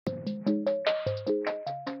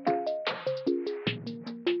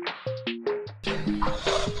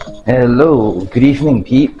Hello, good evening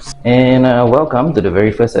peeps, and welcome to the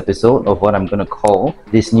very first episode of what I'm gonna call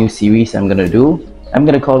this new series I'm gonna do. I'm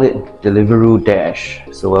gonna call it Deliveroo Dash.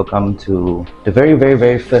 So welcome to the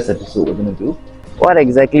very first episode we're gonna do. What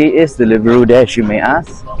exactly is Deliveroo Dash, you may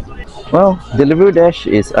ask? Well, Deliveroo Dash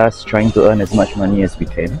is us trying to earn as much money as we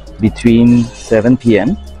can between 7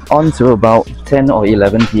 p.m. on to about 10 or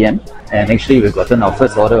 11 p.m. And actually we've gotten our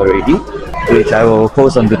first order already, which I will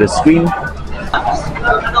post onto the screen.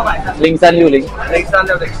 0360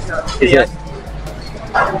 is it?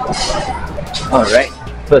 Alright,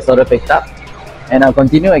 first order picked up, and I'll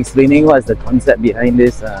continue explaining what's the concept behind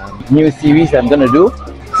this new series I'm gonna do.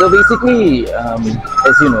 So basically,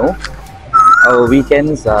 as you know, our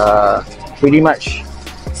weekends are pretty much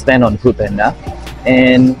spent on FOODPANDA,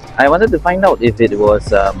 and I wanted to find out if it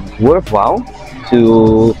was worthwhile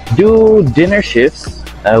to do dinner shifts,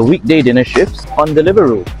 weekday dinner shifts on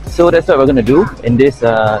Deliveroo. So that's what we're gonna do in this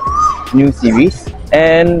new series.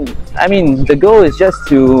 And I mean, the goal is just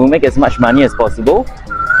to make as much money as possible,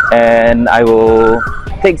 and I will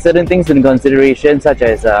take certain things into consideration, such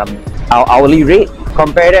as our hourly rate,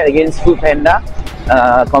 compare that against FOODPANDA,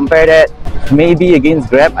 compare that maybe against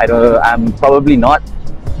Grab. I'm probably not,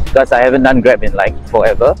 because I haven't done Grab in like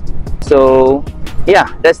forever. So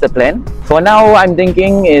yeah, that's the plan. For now, I'm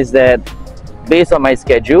thinking is that based on my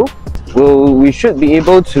schedule, we should be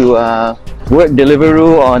able to work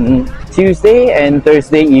Deliveroo on Tuesday and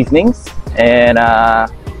Thursday evenings, and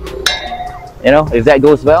you know, if that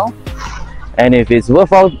goes well and if it's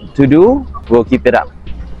worthwhile to do, we'll keep it up.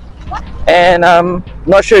 And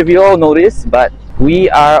not sure if you all noticed, but we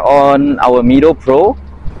are on our Mido Pro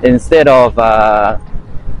instead of the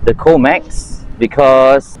Comax,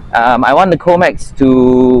 because I want the Comax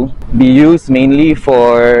to be used mainly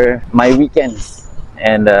for my weekends.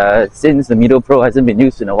 And since the Mido Pro hasn't been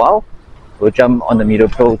used in a while, we'll jump on the Mido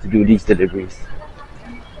Pro to do these deliveries.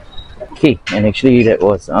 Okay, and actually that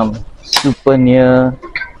was super near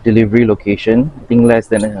delivery location, I think less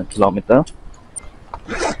than a kilometer.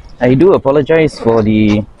 I do apologize for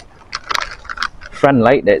the front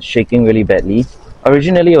light that's shaking really badly.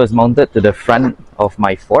 Originally it was mounted to the front of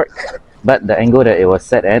my fork, but the angle that it was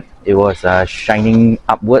set at, it was shining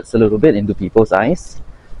upwards a little bit into people's eyes.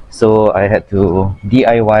 So I had to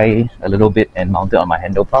DIY a little bit and mount it on my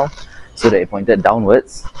handlebar so that it pointed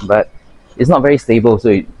downwards, but it's not very stable, so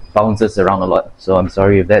it bounces around a lot. So I'm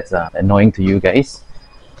sorry if that's annoying to you guys.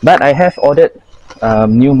 But I have ordered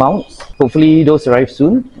new mounts. Hopefully those arrive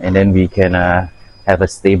soon, and then we can have a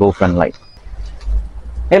stable front light.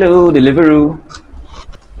 Hello, Deliveroo.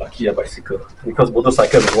 Lucky a bicycle, because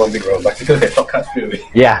motorcycle is one big road. Bicycle can shortcut straight away.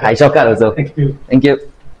 Yeah, I shortcut also. Thank you. Thank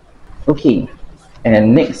you. Okay,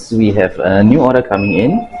 and next we have a new order coming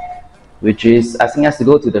in, which is asking us to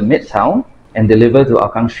go to the Midtown and deliver to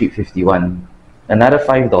Hougang Street 51. Another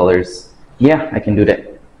 $5. Yeah, I can do that.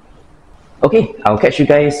 Okay, I'll catch you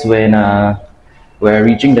guys when we're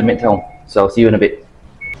reaching the Midtown. So I'll see you in a bit.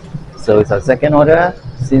 So it's our second order,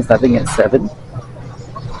 since starting at 7.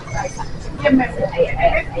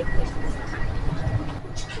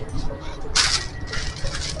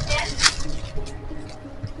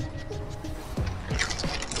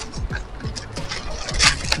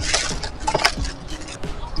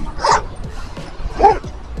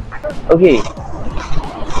 Okay,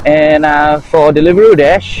 and for Deliveroo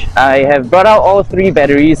Dash, I have brought out all 3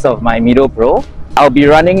 batteries of my Mido Pro. I'll be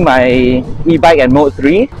running my e-bike at mode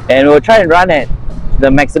 3, and we'll try and run at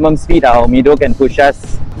the maximum speed our Mido can push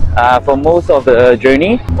us for most of the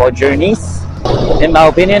journey or journeys. In my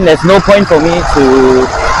opinion, there's no point for me to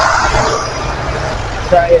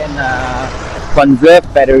try and conserve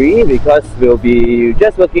battery, because we'll be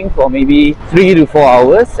just working for maybe 3 to 4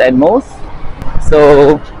 hours at most.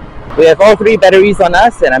 So we have all 3 batteries on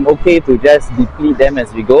us, and I'm okay to just deplete them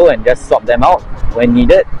as we go and just swap them out when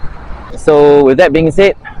needed. So with that being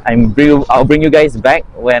said, I'll bring you guys back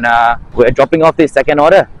when we're dropping off this second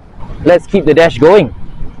order. Let's keep the dash going.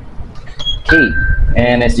 Okay,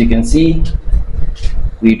 and as you can see,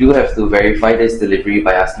 we do have to verify this delivery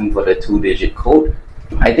by asking for the 2-digit code.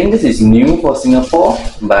 I think this is new for Singapore,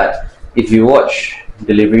 but if you watch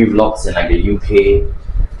delivery vlogs in like the UK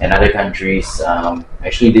and other countries,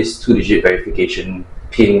 actually this 2-digit verification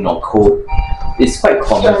PIN or code is quite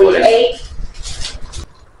common for them.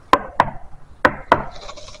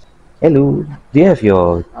 Hello, do you have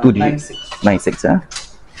your 2-digit? 96, huh?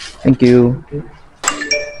 Thank you.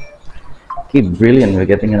 Okay, brilliant, we're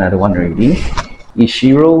getting another one already.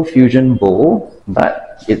 Ishiro Fusion Bowl,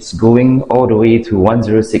 but it's going all the way to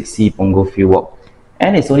 106C Punggol Field Walk,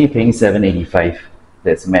 and it's only paying $7.85.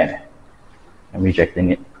 That's mad. I'm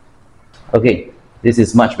rejecting it. Okay, This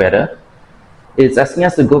is much better. It's asking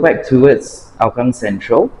us to go back towards Hougang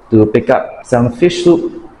Central to pick up some fish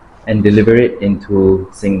soup and deliver it into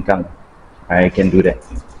Sengkang. I can do that.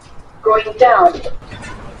 Going down.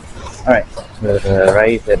 Alright, we've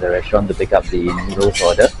arrived at the restaurant to pick up the noodles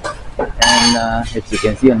order. And as you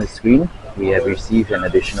can see on the screen, we have received an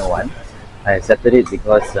additional one. I accepted it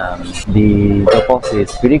because the drop-off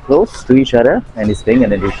is pretty close to each other and it's paying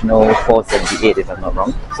an additional $4.78 if I'm not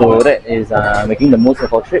wrong. So that is making the most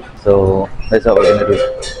of our trip. So that's what we're gonna do.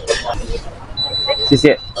 谢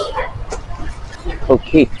谢.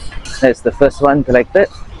 Okay, that's the first one collected.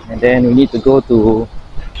 And then we need to go to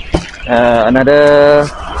another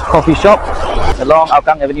coffee shop along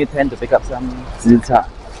Hougang Avenue 10 to pick up some zicha.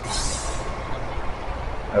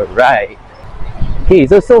 Alright. Okay,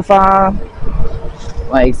 so far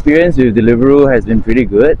my experience with Deliveroo has been pretty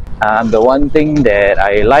good. The one thing that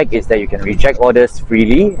I like is that you can reject orders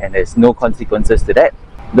freely and there's no consequences to that.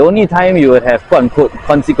 The only time you would have quote-unquote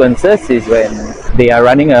consequences is when they are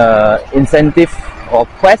running a incentive or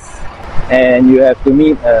quest and you have to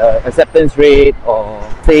meet a acceptance rate or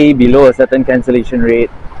stay below a certain cancellation rate,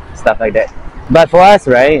 stuff like that. But for us,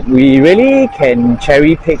 right, we really can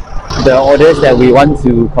cherry pick the orders that we want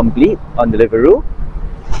to complete on Deliveroo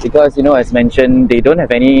because, you know, as mentioned, they don't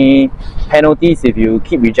have any penalties if you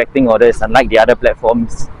keep rejecting orders, unlike the other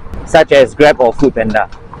platforms such as Grab or FOODPANDA.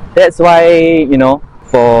 That's why, you know,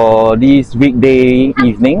 for these weekday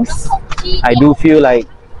evenings, I do feel like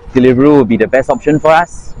Deliveroo would be the best option for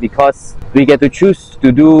us because we get to choose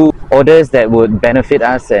to do orders that would benefit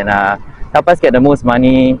us and help us get the most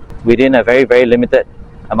money within a very, very limited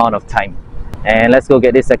amount of time. And let's go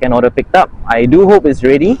get this second order picked up. I do hope it's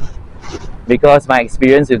ready because my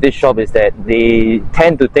experience with this shop is that they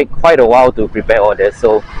tend to take quite a while to prepare orders.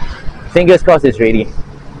 So fingers crossed it's ready.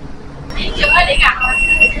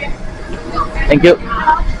 Thank you.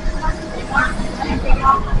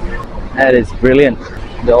 That is brilliant.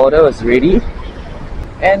 The order was ready.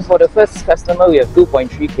 And for the first customer, we have 2.3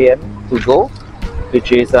 km to go,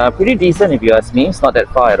 which is pretty decent if you ask me. It's not that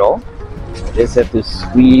far at all. Just have to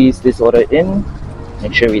squeeze this order in,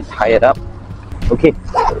 make sure we tie it up. Okay.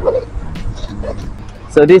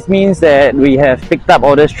 So this means that we have picked up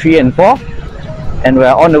orders 3 and 4 and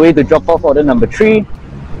we're on the way to drop off order number 3.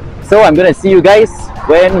 So I'm gonna see you guys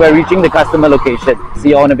when we're reaching the customer location. See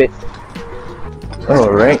you all in a bit.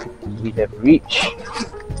 Alright, we have reached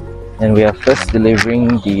and we are first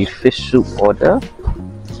delivering the fish soup order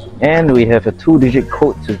and we have a 2-digit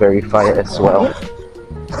code to verify as well.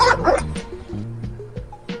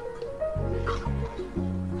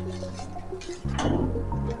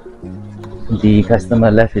 The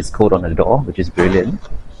customer left his code on the door, which is brilliant.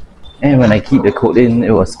 And when I keyed the code in,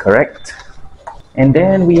 it was correct. And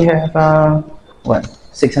then we have,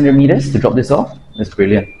 600 meters to drop this off. That's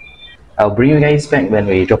brilliant. I'll bring you guys back when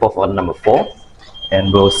we drop off order number 4.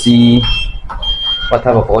 And we'll see what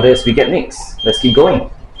type of orders we get next. Let's keep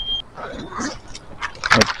going.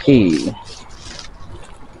 Okay.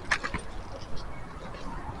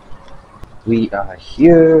 We are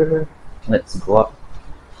here. Let's go up.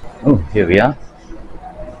 Oh, here we are.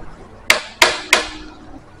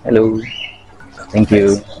 Hello. Thank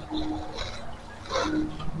you.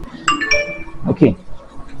 Okay.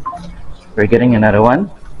 We're getting another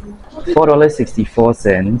one.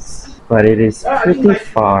 $4.64, but it is pretty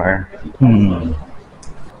far.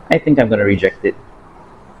 I think I'm gonna reject it.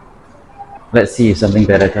 Let's see if something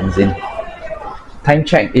better comes in. Time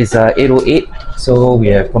check is 8:08, so we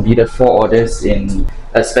have completed 4 orders in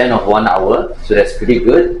a span of 1 hour, so that's pretty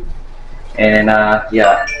good. And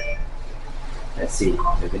yeah, let's see, we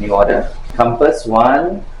have a new order. Compass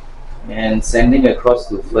 1 and sending across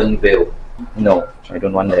to Fernvale. No, I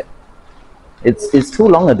don't want that. It's too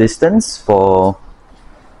long a distance for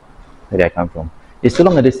where did I come from? It's too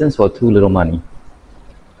long a distance for too little money.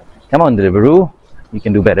 Come on, Deliveroo, you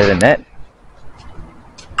can do better than that.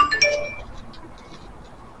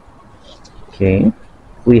 Okay,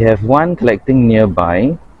 we have one collecting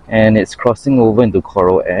nearby and it's crossing over into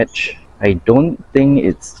Coral Edge. I don't think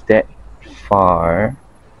it's that far.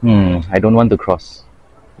 I don't want to cross.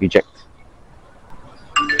 Reject.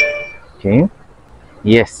 Okay.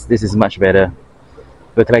 Yes, this is much better.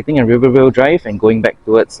 We're collecting in Rivervale Drive and going back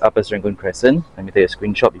towards Upper Serangoon Crescent. Let me take a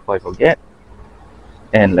screenshot before I forget.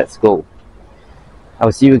 And let's go.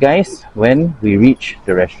 I'll see you guys when we reach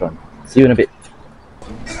the restaurant. See you in a bit.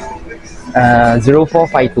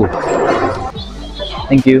 0452.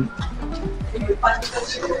 Thank you.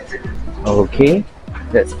 Okay,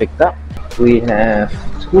 that's picked up. We have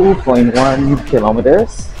 2.1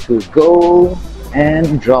 kilometers to go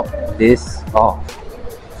and drop this off.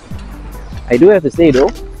 I do have to say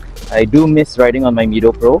though, I do miss riding on my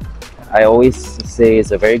Mido Pro. I always say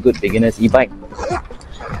it's a very good beginner's e-bike.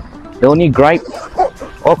 The only gripe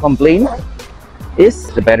or complaint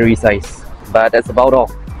is the battery size, but that's about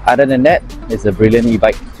all. Other than that, it's a brilliant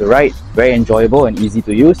e-bike to ride, very enjoyable and easy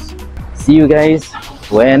to use. See you guys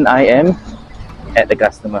when I am at the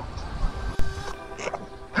customer.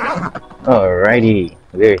 Alrighty,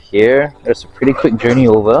 we're here. There's a pretty quick journey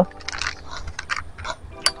over.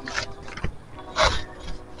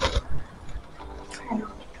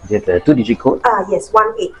 Get the 2-digit code? Yes,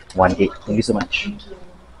 18. 18. Thank you so much.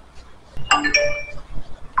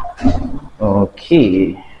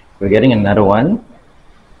 Okay, we're getting another one,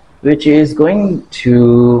 which is going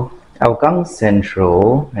to Hougang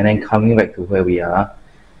Central and then coming back to where we are.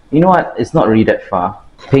 You know what? It's not really that far.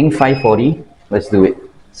 Paying 540. Let's do it.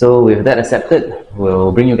 So with that accepted,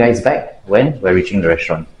 we'll bring you guys back when we're reaching the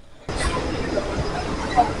restaurant.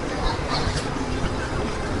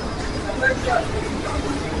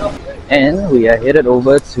 And we are headed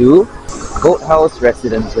over to Boathouse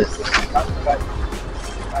Residences.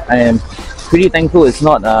 I am pretty thankful it's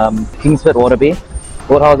not Kingsford Waterbay.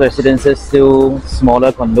 Boathouse Residences still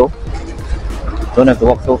smaller condo. Don't have to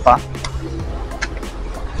walk so far.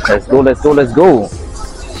 Let's go, let's go, let's go.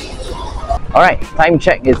 Alright, time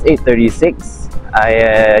check is 8:36.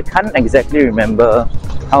 I can't exactly remember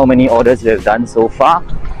how many orders we have done so far,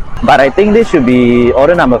 but I think this should be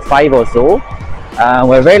order number 5 or so.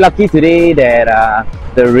 We're very lucky today that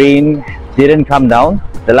the rain didn't come down.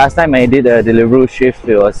 The last time I did a Deliveroo shift,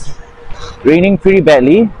 it was raining pretty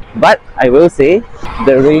badly, but I will say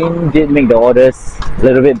the rain did make the orders a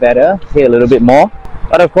little bit better, pay a little bit more.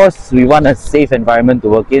 But of course, we want a safe environment to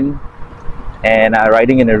work in, and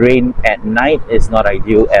riding in the rain at night is not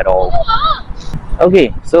ideal at all.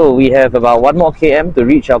 Okay, so we have about 1 more km to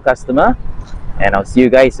reach our customer, and I'll see you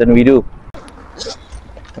guys when we do.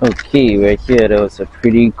 Okay, we're here. That was a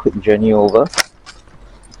pretty quick journey over.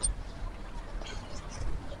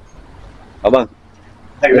 Abang,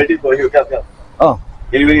 I'm ready for you. Come. Oh,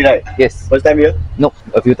 Delivery, right? yes. First time here? No,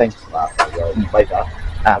 a few times. Bike,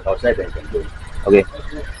 outside then can do. Okay.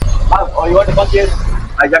 Or you want to park here?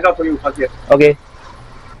 I jaga for you, park here. Okay.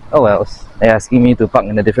 Oh well, they're asking me to park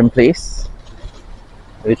in a different place,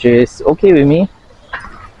 which is okay with me.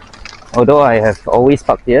 Although I have always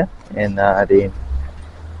parked here, and they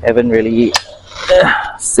haven't really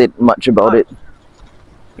said much about it.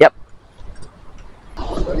 Yep.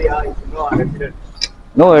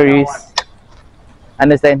 No worries.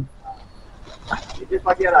 Understand. Just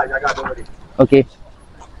park here, jaga, don't worry. Okay.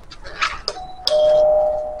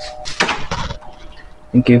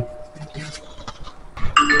 Thank you.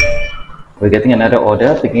 We're getting another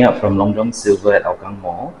order, picking up from Long John Silver at Hougang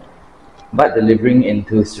Mall, but delivering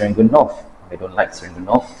into Serangoon North. I don't like Serangoon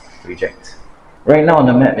North. Reject. Right now on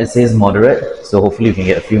the map it says moderate, so hopefully we can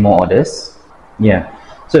get a few more orders. Yeah,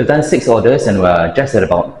 so we've done 6 orders and we're just at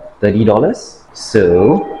about $30.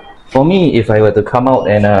 So for me, if I were to come out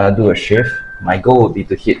and do a shift, my goal would be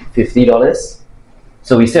to hit $50.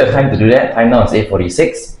 So we still have time to do that. Time now is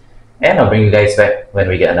 8:46, and I'll bring you guys back when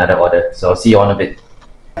we get another order. So I'll see you on a bit.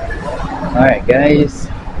 Alright guys,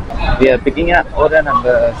 we are picking up order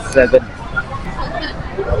number 7.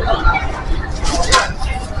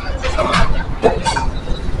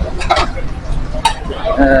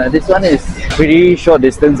 This one is pretty short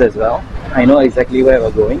distance as well. I know exactly where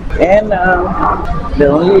we're going, and the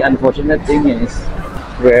only unfortunate thing is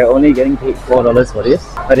we're only getting paid $4 for this,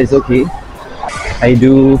 but it's okay. I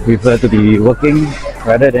do prefer to be working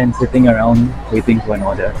rather than sitting around waiting for an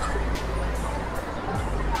order.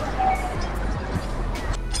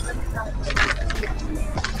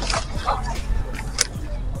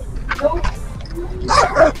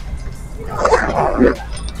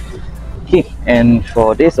 Okay, and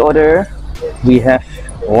for this order, we have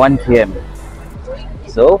 1 km.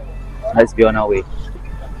 So, let's be on our way.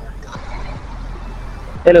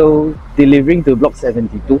 Hello, delivering to block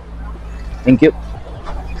 72. Thank you.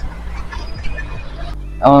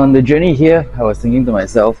 On the journey here, I was thinking to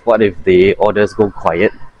myself, what if the orders go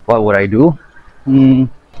quiet? What would I do?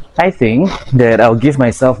 I think that I'll give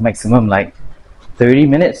myself maximum like 30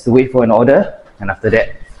 minutes to wait for an order, and after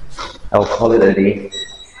that, I'll call it a day.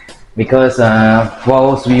 Because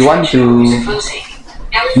whilst we want to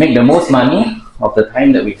make the most money of the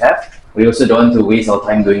time that we have, we also don't want to waste our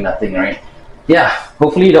time doing nothing, right? Yeah,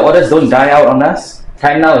 hopefully the orders don't die out on us.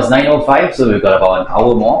 Time now is 9:05, so we've got about an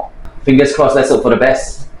hour more. Fingers crossed, let's hope for the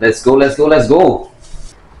best. Let's go, let's go, let's go.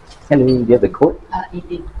 Hello, do you have the code?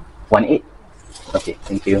 18. 18. Okay,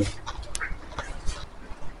 thank you.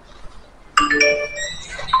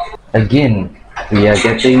 Again, We are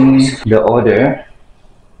getting the order.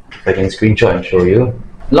 If I can screenshot and show you.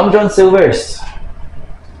 Long John Silver's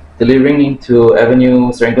delivering to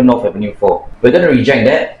Serangoon North Avenue 4. We're going to reject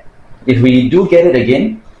that. If we do get it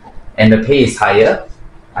again and the pay is higher,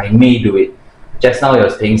 I may do it. Just now I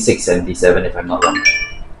was paying $6.77 if I'm not wrong.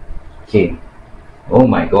 Okay. Oh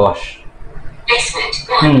my gosh.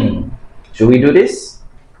 Should we do this?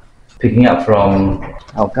 Picking up from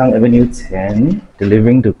Hougang Avenue 10,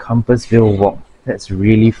 delivering to Compassville Walk. That's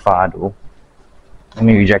really far though. Let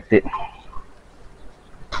me reject it.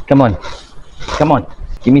 Come on. Come on.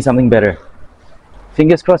 Give me something better.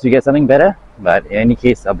 Fingers crossed we get something better. But in any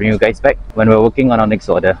case, I'll bring you guys back when we're working on our next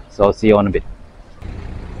order. So I'll see you on a bit.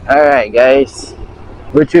 Alright guys.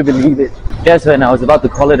 Would you believe it? Just when I was about to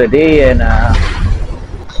call it a day and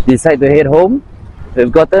decide to head home,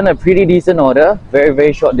 we've gotten a pretty decent order.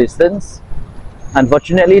 Very short distance.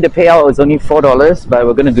 Unfortunately, the payout was only $4, but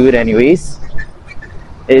we're going to do it anyways.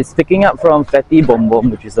 It's picking up from Fatty Bom Bom,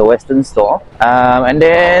 which is a Western store. And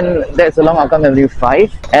then that's along Hougang Avenue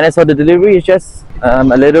 5. And as for the delivery, it's just a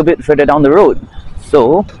little bit further down the road.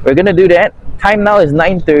 So we're going to do that. Time now is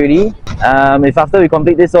 9:30. If after we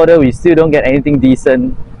complete this order, we still don't get anything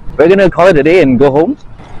decent, we're going to call it a day and go home.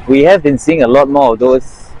 We have been seeing a lot more of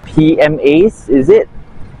those PMAs, is it?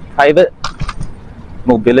 Private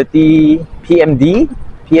Mobility, PMD?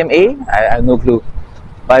 PMA? I have no clue.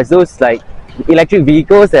 But it's those like electric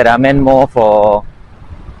vehicles that are meant more for,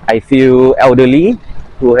 I feel, elderly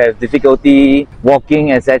who have difficulty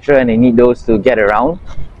walking, etc., and they need those to get around.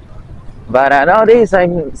 But nowadays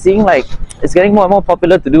I'm seeing like it's getting more and more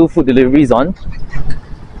popular to do food deliveries on,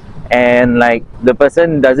 and like the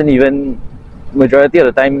person doesn't even, majority of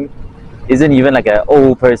the time, isn't even like an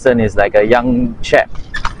old person, is like a young chap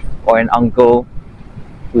or an uncle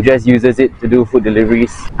who just uses it to do food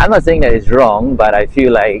deliveries. I'm not saying that it's wrong, but I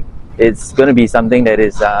feel like it's going to be something that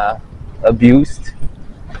is abused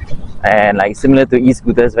and like similar to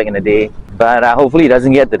e-scooters back in the day. But hopefully it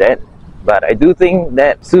doesn't get to that. But I do think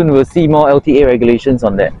that soon we'll see more LTA regulations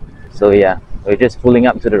on that. So yeah, we're just pulling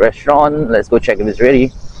up to the restaurant. Let's go check if it's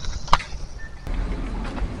ready.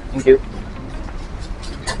 Thank you.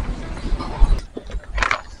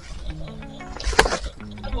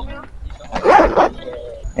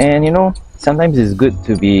 And you know, sometimes it's good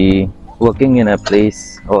to be working in a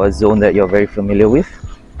place or a zone that you're very familiar with,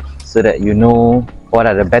 so that you know what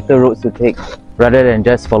are the better roads to take rather than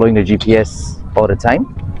just following the GPS all the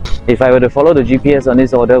time. If I were to follow the GPS on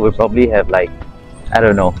this order, we'll probably have like, I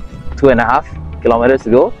don't know, 2.5 kilometers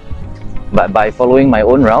to go. But by following my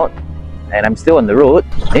own route, and I'm still on the road,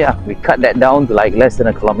 yeah, we cut that down to like less than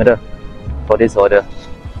a kilometer for this order.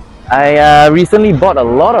 I recently bought a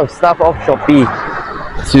lot of stuff off Shopee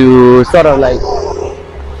to sort of like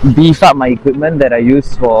beef up my equipment that I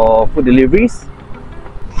use for food deliveries.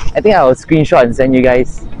 I think I'll screenshot and send you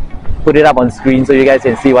guys, put it up on screen so you guys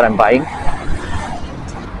can see what I'm buying.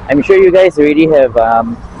 I'm sure you guys already have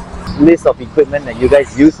list of equipment that you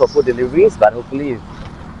guys use for food deliveries, but hopefully if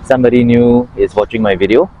somebody new is watching my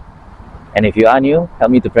video, and if you are new,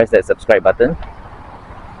 help me to press that subscribe button.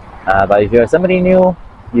 But if you're somebody new,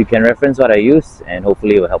 you can reference what I use and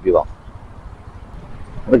hopefully it will help you out.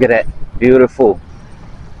 Look at that, beautiful.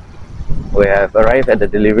 We have arrived at the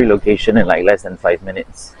delivery location in like less than 5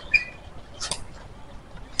 minutes.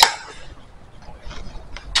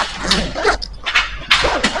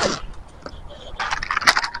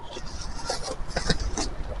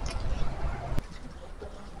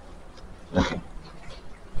 Okay.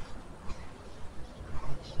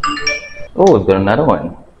 Oh, we've got another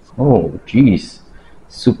one. Oh, geez.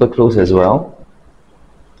 Super close as well.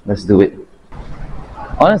 Let's do it.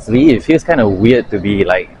 Honestly, it feels kind of weird to be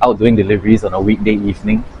like out doing deliveries on a weekday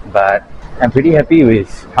evening, but I'm pretty happy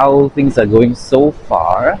with how things are going so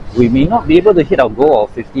far. We may not be able to hit our goal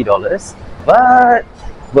of $50, but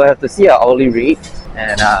we'll have to see our hourly rate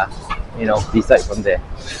and you know, decide from there.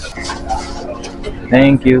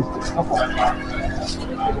 Thank you.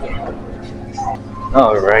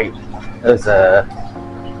 Alright, that was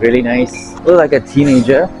really nice. Looked like a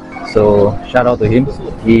teenager, so shout out to him.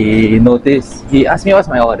 He noticed, he asked me what's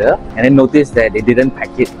my order, and then noticed that they didn't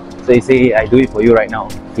pack it. So he said, I do it for you right now.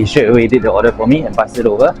 He straight away did the order for me and passed it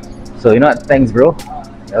over. So you know what, thanks bro.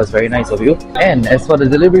 That was very nice of you. And as for the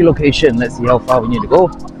delivery location, let's see how far we need to go.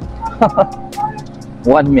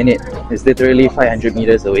 1 minute. It's literally 500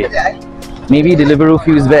 meters away. Maybe Deliveroo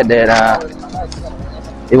feels bad that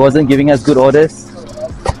it wasn't giving us good orders,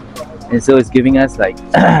 and so it's giving us like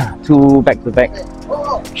 2 back-to-back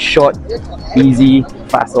short, easy,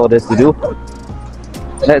 fast orders to do.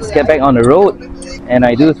 Let's get back on the road, and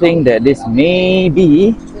I do think that this may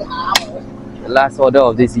be last order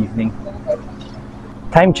of this evening.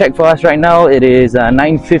 Time check for us right now, it is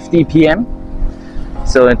 9:50 p.m.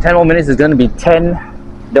 So in 10 more minutes it's going to be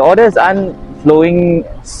 10. The orders aren't flowing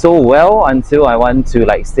so well until I want to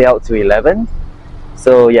like stay out to 11.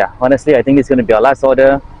 So yeah, honestly I think it's going to be our last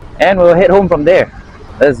order and we'll head home from there.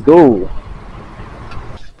 Let's go.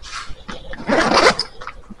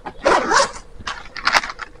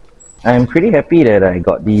 I'm pretty happy that I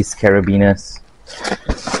got these carabiners.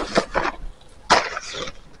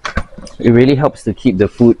 It really helps to keep the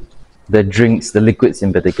food, the drinks, the liquids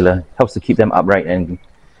in particular, helps to keep them upright and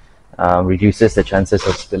reduces the chances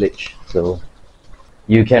of spillage. So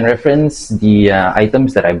you can reference the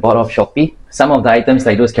items that I bought off Shopee. Some of the items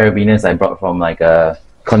like those carabiners I brought from like a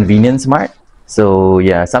convenience mart. So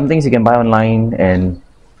yeah, some things you can buy online and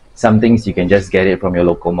some things you can just get it from your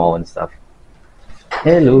local mall and stuff.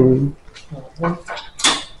 Hello.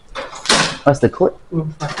 What's the code?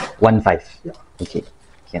 15. Yeah. Okay.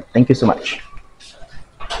 Yeah. Thank you so much.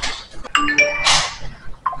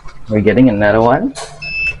 We're getting another one.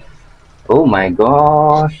 Oh my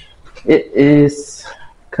gosh. It is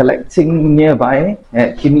collecting nearby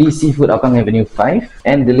at Kim Lee Seafood, Hougang Avenue 5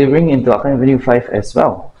 and delivering into Hougang Avenue 5 as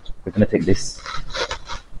well. We're gonna take this.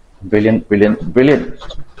 Brilliant, brilliant, brilliant.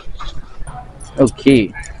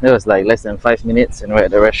 Okay, that was like less than 5 minutes and we're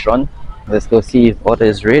at the restaurant. Let's go see if order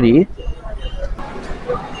is ready.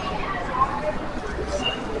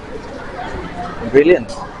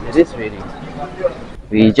 Brilliant, it is ready.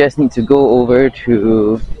 We just need to go over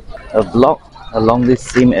to a block along this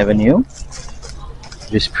same avenue,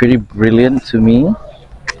 which is pretty brilliant to me.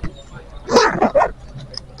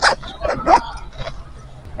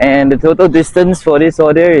 And the total distance for this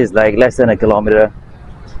order is like less than a kilometer.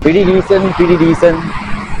 Pretty decent, pretty decent.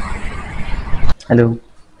 Hello.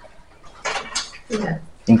 Yeah.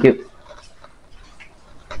 Thank you.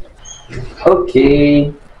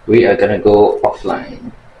 Okay, we are gonna go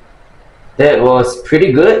offline. That was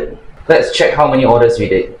pretty good. Let's check how many orders we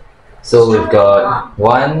did. So we've got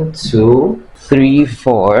 1, 2, 3,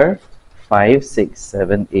 4, 5, 6,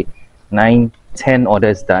 7, 8, 9, 10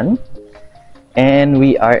 orders done. And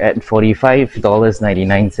we are at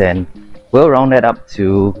 $45.99. We'll round that up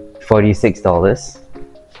to $46.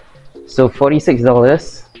 So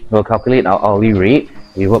 $46, we'll calculate our hourly rate.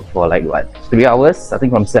 We work for like what, 3 hours, I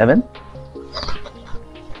think from 7.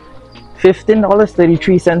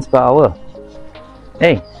 $15.33 per hour.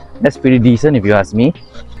 Hey, that's pretty decent if you ask me.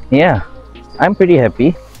 Yeah, I'm pretty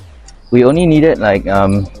happy. We only needed like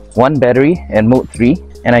one battery and mode 3,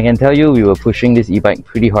 and I can tell you we were pushing this e-bike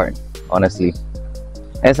pretty hard, honestly.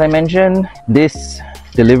 As I mentioned, this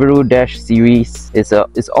Deliveroo Dash series is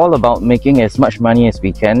all about making as much money as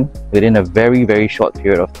we can within a very, very short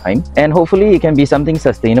period of time, and hopefully it can be something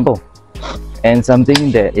sustainable and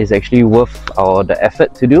something that is actually worth the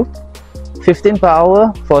effort to do. 15 per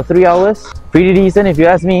hour for 3 hours, pretty decent if you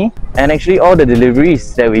ask me. And actually all the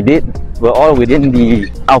deliveries that we did were all within the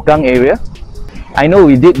Hougang area. I know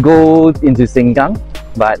we did go into Sengkang,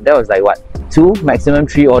 but that was like what, 2, maximum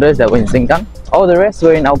 3 orders that were in Sengkang. All the rest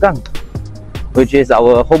were in Hougang, which is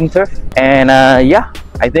our home turf. And yeah,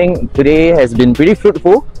 I think today has been pretty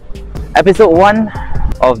fruitful. Episode 1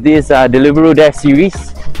 of this Deliveroo Dash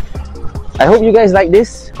series. I hope you guys like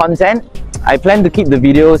this content. I plan to keep the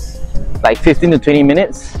videos like 15 to 20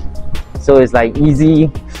 minutes, so it's like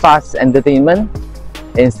easy, fast entertainment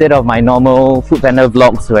instead of my normal FoodPanda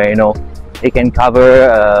vlogs where, you know, it can cover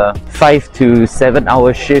a 5 to 7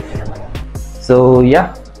 hour shift. So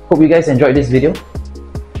yeah, hope you guys enjoyed this video,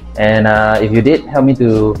 and if you did, help me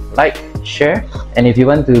to like, share, and if you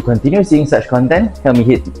want to continue seeing such content, help me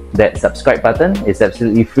hit that subscribe button. It's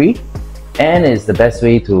absolutely free and it's the best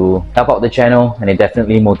way to help out the channel, and it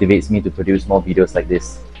definitely motivates me to produce more videos like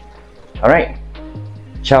this. Alright,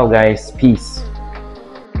 ciao guys, peace.